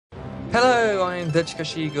Hello, I'm the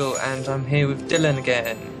Jakeshi and I'm here with Dylan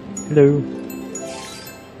again. Hello.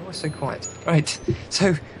 Why so quiet? Right,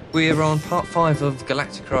 so we're on part 5 of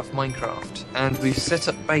Galacticraft Minecraft, and we've set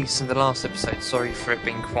up base in the last episode. Sorry for it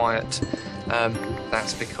being quiet.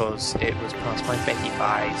 That's because it was past my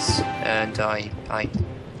bedtime, and I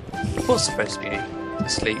was supposed to be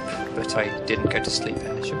asleep, but I didn't go to sleep,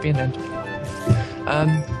 and there should be an end.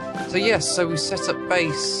 So yes, so we set up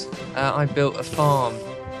base. I built a farm,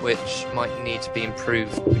 which might need to be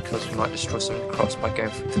improved because we might destroy some of the crops by going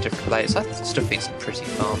through the different layers. I still think it's a pretty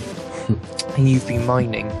farm. And you've been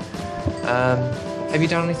mining. Have you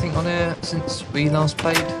done anything on it since we last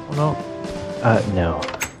played or not? No.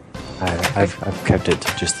 I've kept it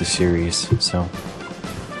to just the series, so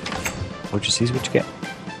what you see is what you get.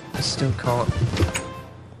 I still can't.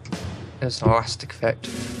 There's an elastic effect.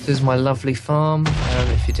 This is my lovely farm.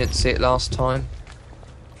 If you didn't see it last time.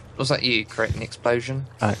 Was that you creating the explosion?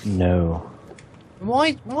 No.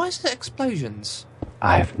 Why is there explosions?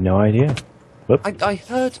 I have no idea. Whoop. I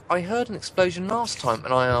heard an explosion last time,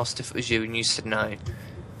 and I asked if it was you, and you said no.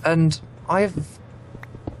 And I have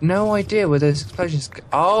no idea where those explosions go.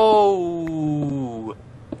 Oh,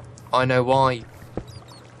 I know why.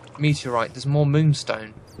 Meteorite. There's more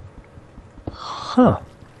moonstone. Huh.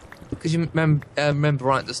 Because you remember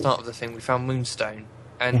right at the start of the thing, we found moonstone.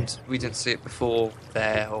 And we didn't see it before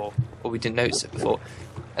there, or we didn't notice it before.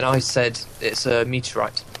 And I said it's a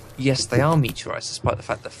meteorite. Yes, they are meteorites, despite the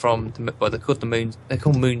fact that they're called the moon. They're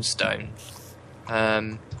called moonstone.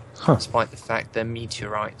 Despite the fact they're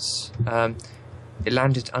meteorites. It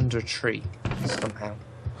landed under a tree somehow.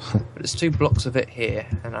 But there's 2 blocks of it here,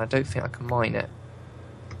 and I don't think I can mine it.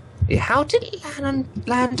 How did it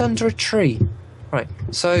land under a tree? Right,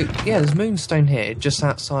 so, yeah, there's moonstone here, just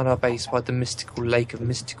outside our base by the mystical lake of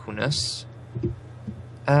mysticalness.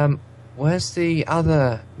 Where's the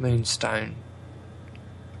other moonstone?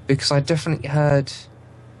 Because I definitely heard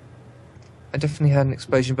an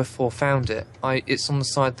explosion before, found it. It's on the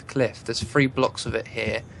side of the cliff, there's 3 blocks of it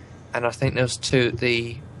here, and I think there's 2 at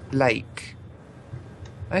the lake.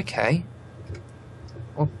 Okay.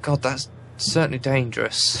 Oh god, that's certainly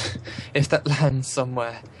dangerous. If that lands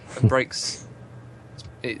somewhere and breaks...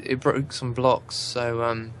 It broke some blocks,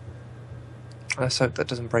 so let's hope that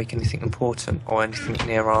doesn't break anything important or anything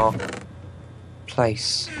near our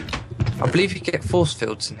place. I believe you get force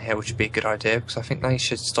fields in here, which would be a good idea, because I think they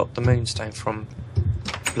should stop the moonstone from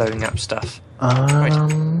blowing up stuff. Right.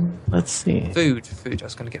 Let's see. Food. I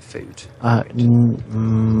was going to get food. I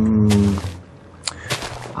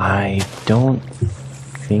don't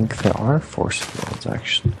think there are force fields,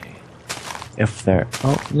 actually. If there...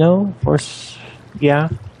 Oh, no, force... Yeah.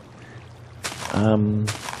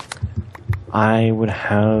 I would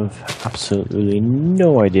have absolutely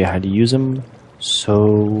no idea how to use them,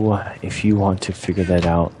 so if you want to figure that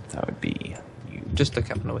out, that would be you. Just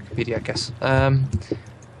look up on the Wikipedia, I guess.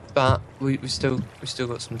 But we still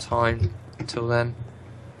got some time until then.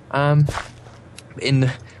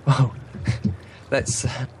 Let's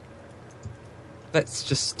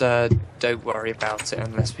just don't worry about it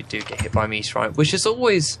unless we do get hit by a meteorite, which is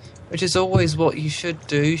always what you should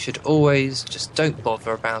do. You should always just don't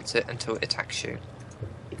bother about it until it attacks you.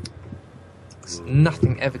 'Cause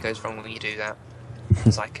nothing ever goes wrong when you do that.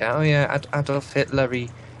 It's like, oh yeah, Adolf Hitler, he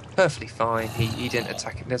perfectly fine. He didn't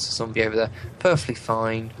attack it. There's a zombie over there, perfectly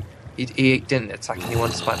fine. He didn't attack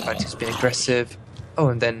anyone despite the fact he was being aggressive. Oh,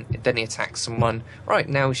 and then he attacks someone. Right,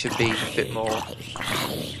 now we should be a bit more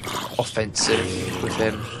offensive with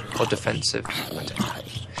him, or defensive. I don't know.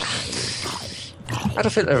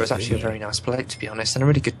 Adolf Hitler was actually a very nice bloke, to be honest, and a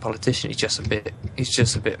really good politician. He's just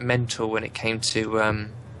a bit mental when it came to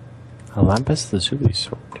Olympus the Zulu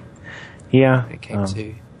sword. Yeah. When it came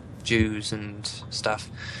to Jews and stuff.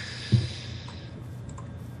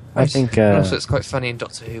 I think. Also, it's quite funny in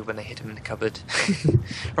Doctor Who when they hid him in the cupboard.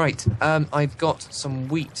 Right, I've got some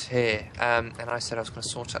wheat here, and I said I was going to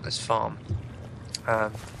sort out this farm.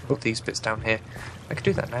 Put these bits down here. I could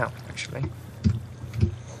do that now, actually.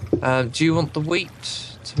 Do you want the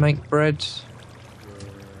wheat to make bread?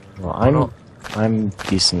 Well, I'm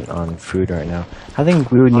decent on food right now. I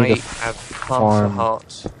think we would need a farm. Half a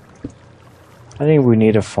heart. I think we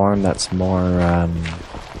need a farm that's more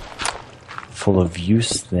full of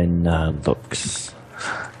use than looks.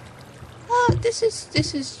 This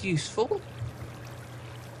is useful.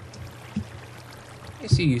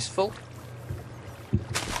 It's useful.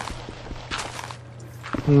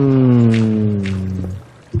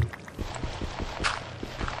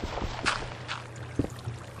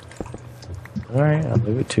 Alright, I'll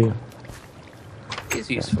leave it to you. It's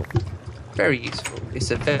useful. Very useful.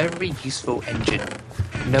 It's a very useful engine.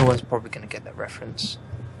 No one's probably going to get that reference.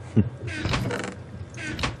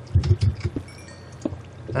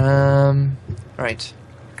 Right.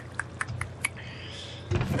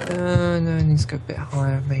 No, it needs to go a bit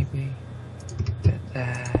higher, maybe. A bit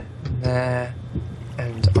there, and there.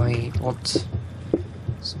 And I want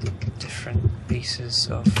some different pieces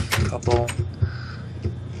of cobble.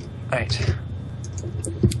 Right.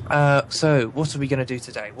 So, what are we going to do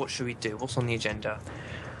today? What should we do? What's on the agenda?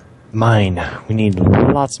 Mine. We need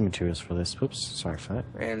lots of materials for this. Whoops, sorry for that.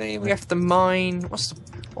 Really? We have to mine?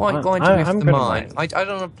 Why do we have to mine? I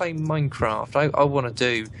don't want to play Minecraft. I want to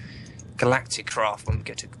do Galacticraft when we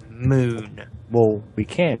get to the moon. Well, we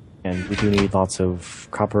can, and we do need lots of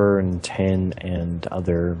copper and tin and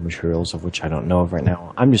other materials of which I don't know of right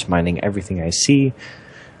now. I'm just mining everything I see.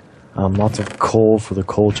 Lots of coal for the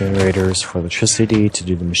coal generators, for electricity, to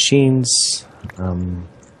do the machines.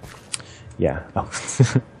 Yeah. Oh.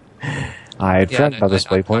 I forgot about this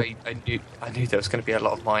waypoint. I knew there was going to be a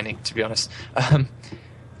lot of mining, to be honest. I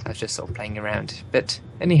was just sort of playing around. But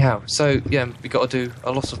anyhow, so yeah, we got to do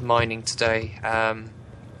a lot of mining today.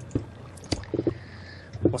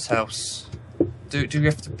 What else? Do we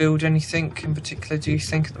have to build anything in particular, do you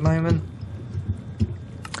think, at the moment?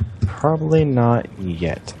 Probably not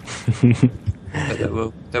yet. But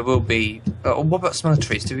there will be. What about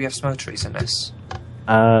smelteries? Do we have smelteries in this?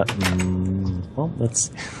 Well,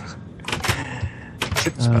 let's.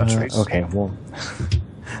 Smelteries. Okay, well.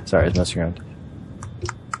 Sorry, I was messing around.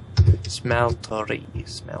 Smeltery.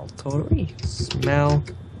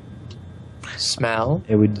 Smell.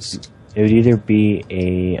 It would either be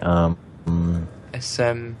a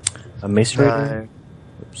macerator. No.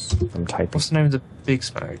 Oops, I'm typing. What's the name of the big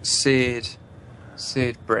smelter?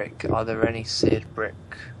 Seared brick. Are there any seared brick?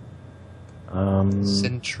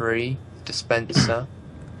 Century dispenser.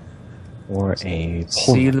 Or a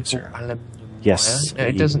sealable pulverizer. aluminium Yes. wire. No,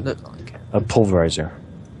 it doesn't look like it. A pulverizer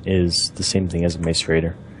is the same thing as a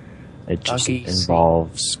macerator. It just Duggies.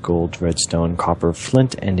 involves gold, redstone, copper,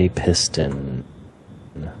 flint, and a piston.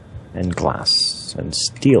 And glass. And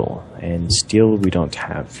steel. And steel we don't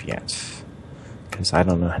have yet. Because I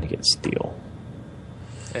don't know how to get steel.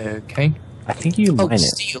 Okay. I think you mine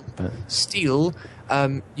steel. it. But Steel,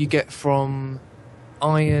 you get from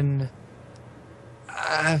iron.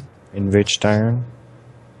 enriched iron?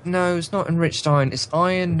 No, it's not enriched iron. It's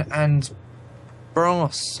iron and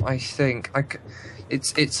brass, I think.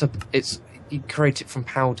 It's you create it from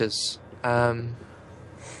powders.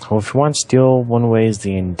 Well, if you want steel, one way is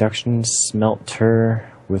the induction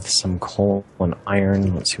smelter with some coal and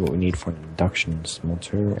iron. Let's see what we need for an induction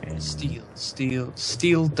smelter. And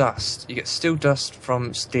Steel dust. You get steel dust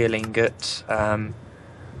from steel ingot. From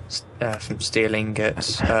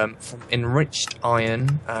enriched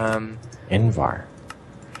iron. Invar.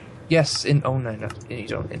 Yes, you don't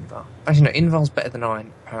Invar. Actually, no, Invar's better than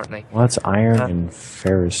iron, apparently. Well, that's iron and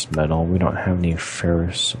ferrous metal. We don't have any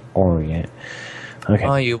ferrous ore yet. Okay.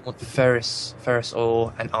 Oh, you want ferrous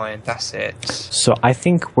ore and iron, that's it. So I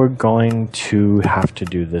think we're going to have to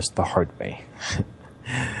do this the hard way.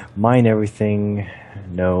 Mine everything,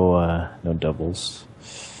 no doubles.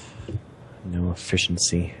 No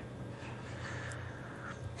efficiency.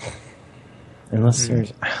 Unless there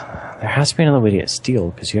has to be another way to get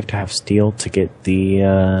steel, because you have to have steel to get the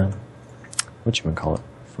whatchamacallit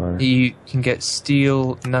for. You can get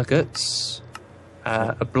steel nuggets,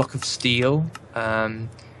 a block of steel,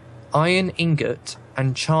 iron ingot,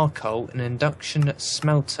 and charcoal. An induction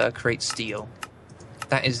smelter creates steel.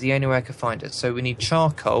 That is the only way I could find it. So we need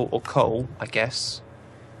charcoal or coal, I guess,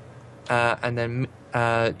 and then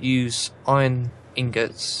use iron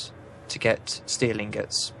ingots to get steel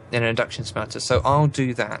ingots in an induction smelter. So I'll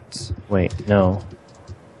do that. Wait, no.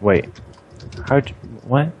 Wait. What?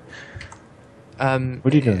 What are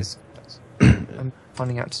you doing? I'm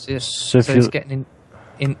finding out to do this. So it's getting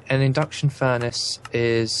in an induction furnace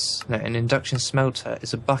is an induction smelter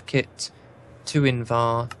is a bucket, 2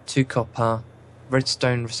 invar, 2 copper,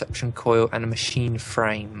 redstone reception coil, and a machine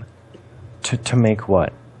frame. To make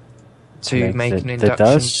what? To make an induction the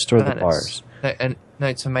dust or furnace. the bars?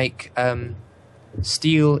 No, to make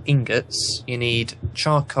steel ingots, you need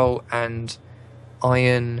charcoal and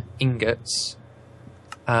iron ingots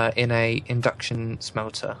in a induction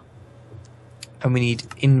smelter, and we need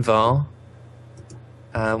invar,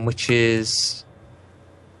 which is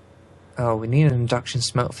we need an induction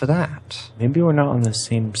smelter for that. Maybe we're not on the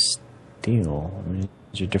same steel. I mean,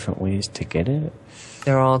 is there different ways to get it?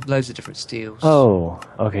 There are loads of different steels. Oh,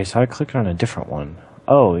 okay. So I clicked on a different one.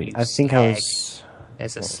 Oh, I think I was.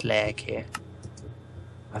 There's a slag here.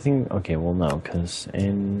 I think, okay, well, no, because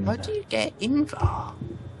in... How do you get invar?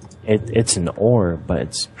 It's an ore, but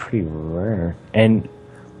it's pretty rare. And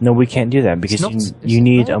no, we can't do that because It's you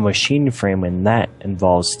need not. a machine frame, and that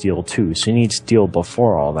involves steel too. So you need steel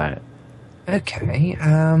before all that. Okay,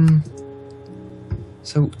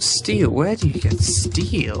 so steel, where do you get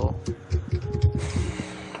steel?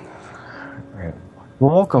 Right.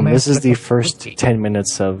 Welcome. This is the first 10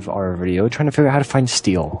 minutes of our video trying to figure out how to find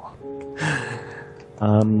steel.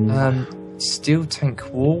 Steel tank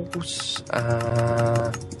walls,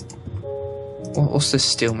 what's this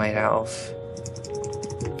steel made out of?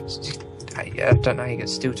 I don't know how you get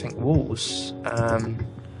steel tank walls.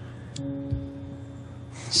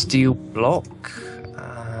 Steel block,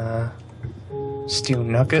 steel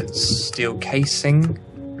nuggets, steel casing.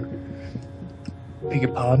 Beg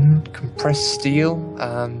your pardon, compressed steel.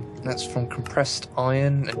 That's from compressed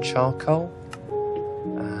iron and charcoal.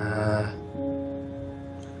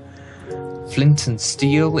 Flint and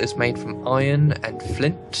steel is made from iron and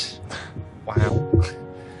flint. Wow.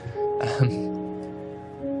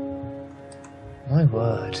 My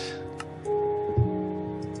word.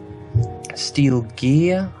 Steel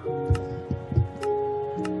gear.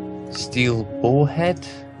 Steel borehead.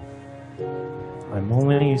 I'm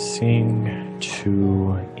only seeing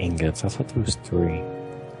 2 ingots. I thought there was 3.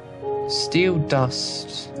 Steel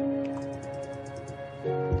dust.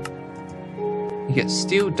 You get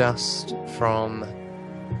steel dust from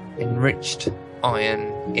enriched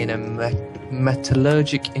iron in a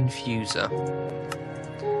metallurgic infuser.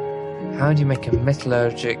 How do you make a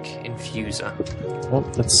metallurgic infuser? Well,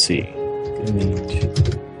 let's see.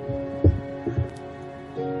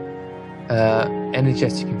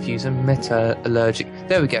 Energetic infuser, metallurgic.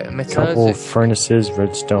 There we go. Couple Metallurgic. furnaces,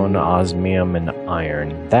 redstone, osmium, and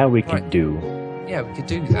iron. That we can Right. do. Yeah, we could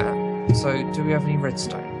do that. So, do we have any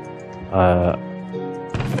redstone?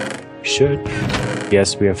 Should.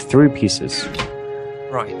 Yes, we have 3 pieces.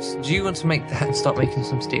 Right. Do you want to make that and start making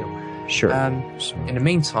some steel? Sure. So, in the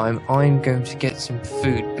meantime, I'm going to get some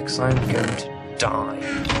food because I'm going to die.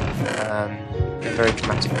 A very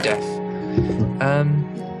dramatic death.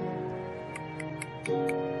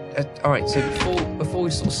 Alright, so before we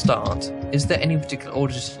sort of start, is there any particular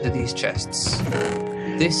order to these chests?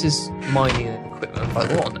 This is mining equipment,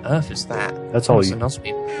 but what on earth is that? That's all you. An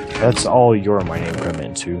osmium. That's all your mining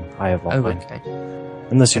equipment too. I have all mine. Okay.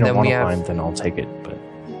 Unless you And don't then want we to have- mine, then I'll take it. But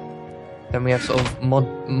Then we have sort of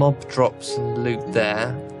mob drops and loot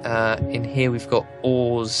there. In here we've got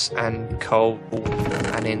ores and coal,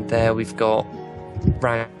 and in there we've got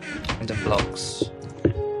random blocks.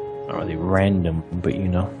 not really random, but you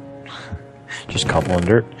know, just cobble and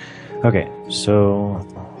dirt. Okay, so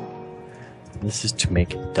this is to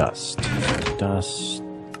make dust. Dust.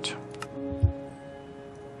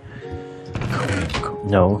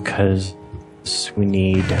 No, because we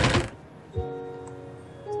need.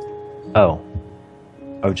 Oh,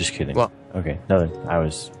 just kidding. What? Okay, no, never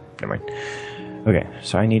mind. Okay,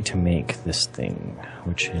 so I need to make this thing,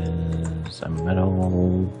 which is a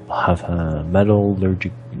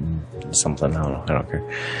metallurgic something. I don't care.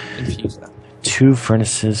 Infuse that. 2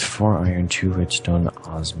 furnaces, 4 iron, 2 redstone,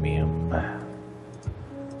 osmium.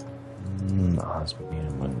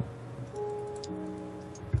 Osmium and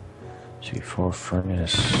 2, 4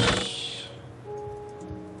 furnace.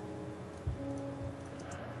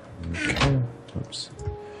 Okay. Oops.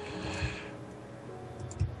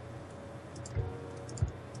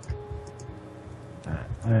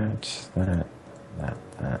 That.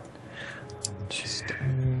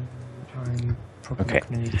 Stone. I'm probably Okay.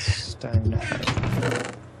 gonna need stone.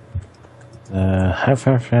 Half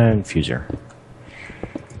infuser.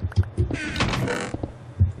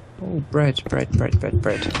 Oh, bread.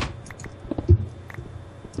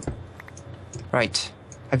 Right.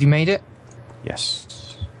 Have you made it? Yes.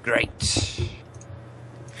 Great.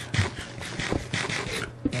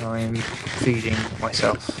 Now I'm feeding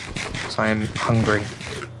myself, because I am hungry.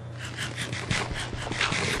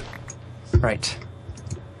 Right.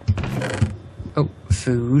 Oh,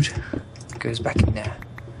 food goes back in there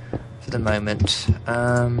for the moment.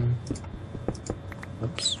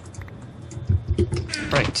 Oops.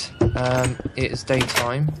 Right. It is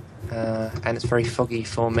daytime, and it's very foggy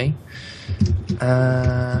for me.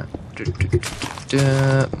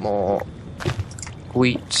 More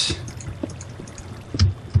wheat.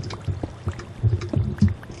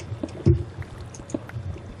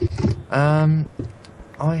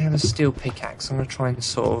 I have a steel pickaxe. I'm going to try and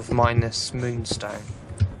sort of mine this moonstone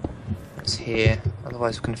that's here.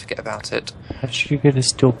 Otherwise, we're going to forget about it. How did you get a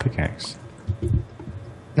steel pickaxe?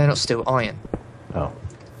 No, not steel, iron. Oh.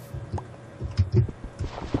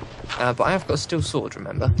 But I have got a steel sword,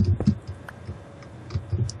 remember?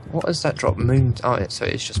 What is that drop? Moon. Oh, so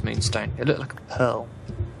it's just moonstone. It looked like a pearl.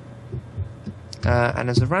 And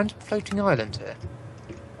there's a random floating island here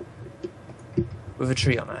with a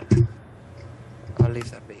tree on it. I'll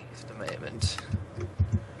leave that be for the moment.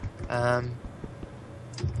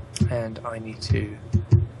 And I need to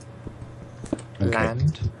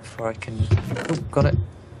land before I can. Oh, got it.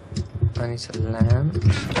 I need to land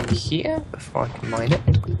here before I can mine it.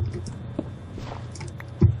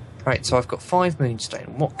 Right, so I've got 5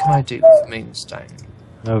 moonstone. What can I do with moonstone?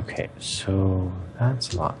 Okay, so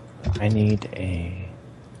that's a lot. I need a...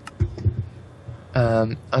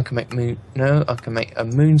 I can make I can make a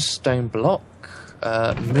moonstone block.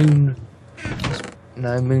 Moon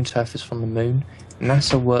turf is from the moon.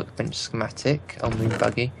 NASA workbench schematic on moon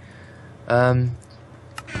buggy.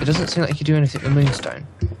 It doesn't seem like you can do anything with moonstone.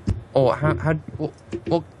 Or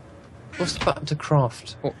what's the button to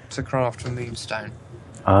craft? What to craft with moonstone?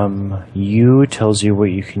 U tells you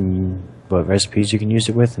what recipes you can use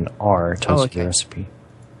it with, and R tells you the recipe.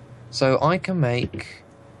 So I can make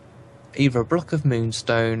either a block of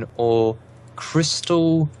moonstone or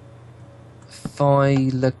crystal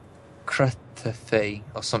thylacrathy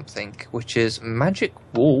or something, which is magic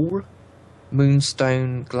wall,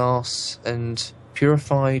 moonstone, glass, and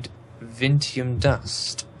purified vintium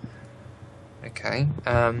dust. Okay.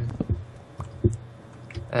 And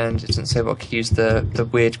it doesn't say what I could use the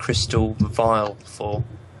weird crystal vial for.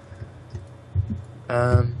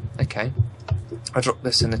 Okay. I'll drop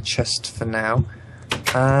this in a chest for now.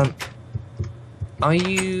 What are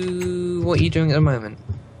you doing at the moment?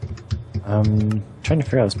 Trying to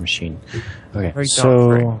figure out this machine. Okay, Very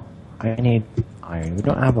so I need iron. We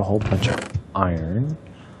don't have a whole bunch of iron.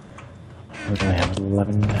 We're gonna have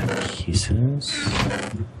 11 pieces.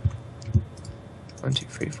 1, 2,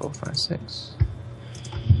 3, 4, 5, 6.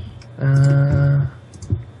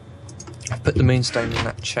 I've put the moonstone in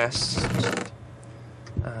that chest.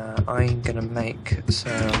 I'm gonna make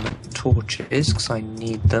some torches because I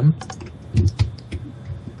need them.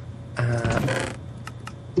 I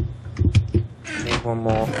need one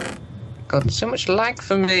more. God, so much lag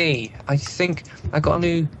for me. I think I got a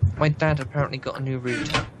new. My dad apparently got a new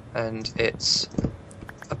router, and it's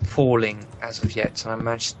appalling as of yet. And I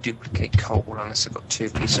managed to duplicate coal unless I've got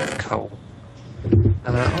 2 pieces of coal.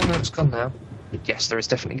 Oh no, it's gone now. Yes, there is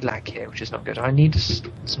definitely lag here, which is not good. I need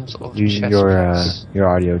some sort of chest piece. Your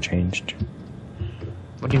audio changed.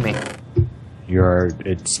 What do you mean?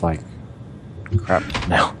 It's like crap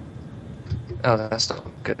now. Oh, that's not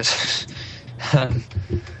good.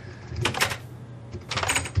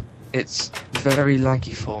 It's very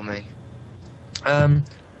laggy for me. I'm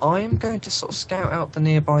going to sort of scout out the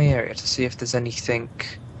nearby area to see if there's anything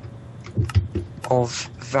of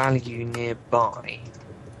value nearby,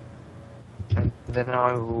 and then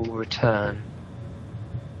I will return.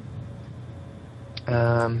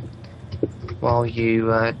 While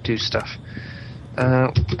you do stuff.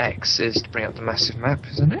 X is to bring up the massive map,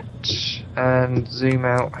 isn't it? And zoom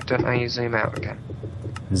out. I don't know how you zoom out again.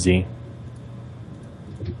 Z.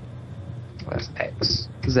 Well, that's X.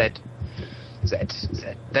 Z.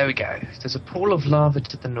 There we go. There's a pool of lava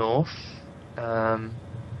to the north. And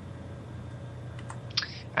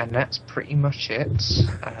that's pretty much it.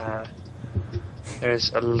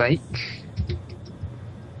 There's a lake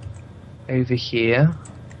over here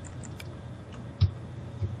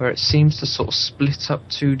where it seems to sort of split up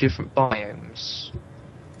 2 different biomes,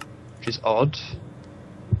 which is odd.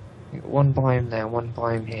 You've got one biome there, one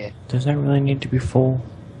biome here. Does that really need to be full?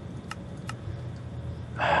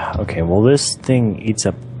 Okay, well this thing eats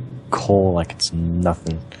up coal like it's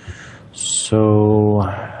nothing. So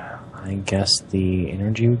I guess the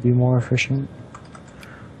energy would be more efficient.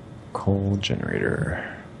 Coal generator.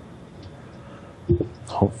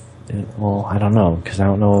 Well, I don't know, because I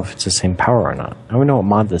don't know if it's the same power or not. I don't know what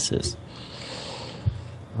mod this is.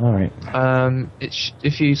 Alright.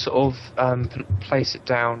 If you sort of place it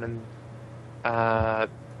down and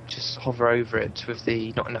just hover over it with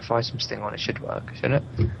the not enough items thing on, it should work, shouldn't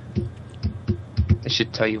it? It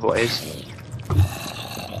should tell you what it is.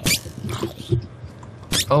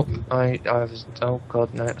 Oh, I was. Oh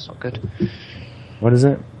god, no, that's not good. What is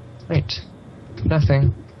it? Wait,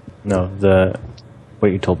 nothing. No,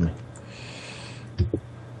 what you told me.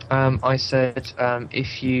 I said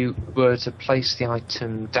if you were to place the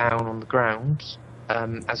item down on the ground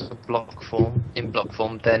as a block form,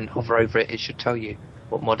 then hover over it. It should tell you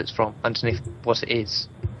what mod it's from underneath what it is.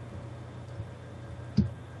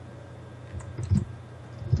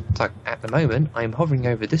 So at the moment, I'm hovering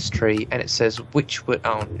over this tree, and it says which would.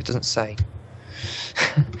 Oh, it doesn't say.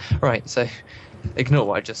 Right, so ignore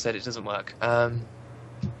what I just said. It doesn't work.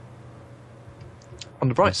 On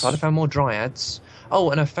the bright side, I found more dryads. Oh,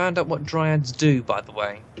 and I found out what dryads do, by the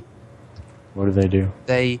way. What do they do?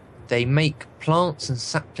 They make plants and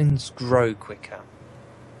saplings grow quicker.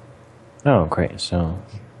 Oh, great. So,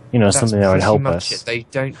 you know, That's something that would pretty help much us. it. They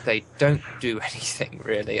don't do anything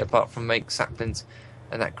really apart from make saplings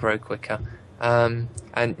and that grow quicker. And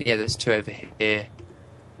yeah, there's 2 over here,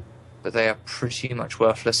 but they are pretty much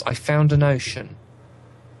worthless. I found an ocean.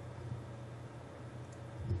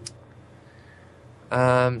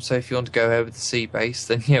 So if you want to go over the sea base,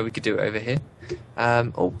 then yeah, we could do it over here.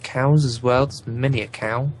 Oh, cows as well. There's many a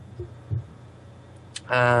cow.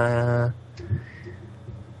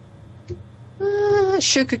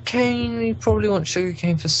 Sugar cane. We probably want sugar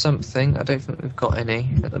cane for something. I don't think we've got any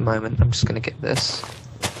at the moment. I'm just going to get this.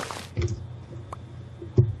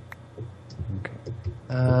 Okay.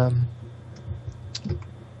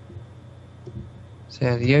 So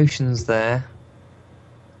yeah, the ocean's there.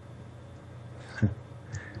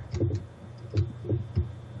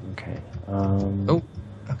 Okay. Oh,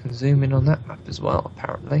 I can zoom in on that map as well,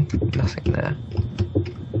 apparently. Nothing there.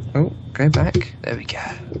 Oh, go back. There we go.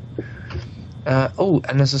 Oh,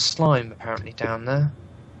 and there's a slime apparently down there.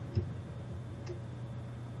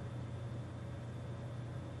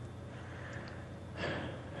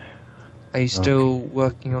 Are you still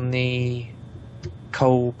working on the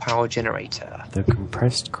coal power generator? The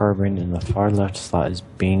compressed carbon in the far left slot is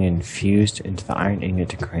being infused into the iron ingot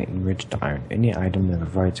to create enriched iron. Any item that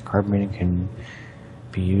provides carbon can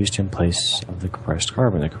be used in place of the compressed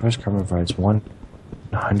carbon. The compressed carbon provides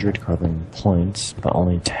 100 carbon points, but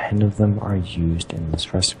only 10 of them are used in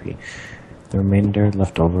this recipe. The remainder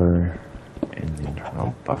left over in the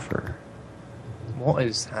internal buffer. What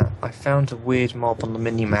is that? I found a weird mob on the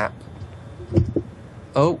mini-map.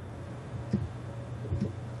 Oh.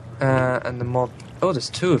 And the mob... Oh, there's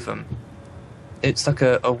 2 of them. It's like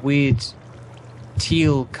a weird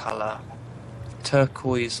teal colour.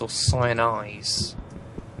 Turquoise or cyanise.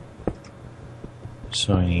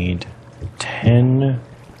 So I need 10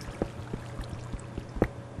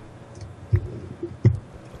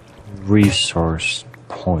 resource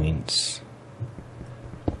points.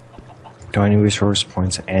 Do I need resource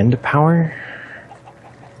points and power?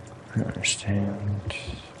 I don't understand.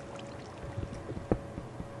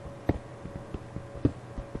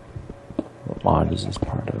 What mod is this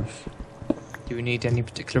part of? Do we need any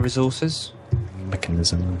particular resources?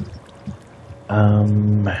 Mechanism.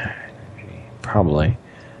 Probably.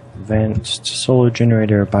 Advanced solar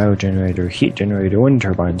generator, biogenerator, heat generator, wind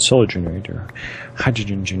turbine, solar generator,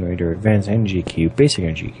 hydrogen generator, advanced energy cube, basic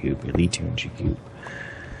energy cube, elite energy cube,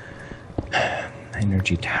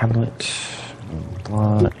 energy tablet,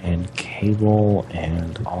 blah, and cable,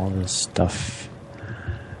 and all this stuff.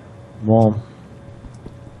 Well,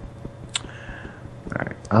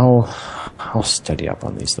 alright, I'll study up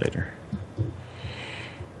on these later.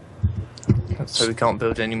 So we can't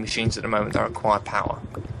build any machines at the moment that require power.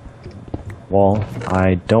 Well,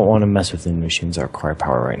 I don't want to mess with any machines that require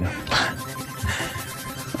power right now.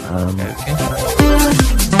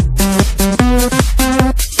 Okay.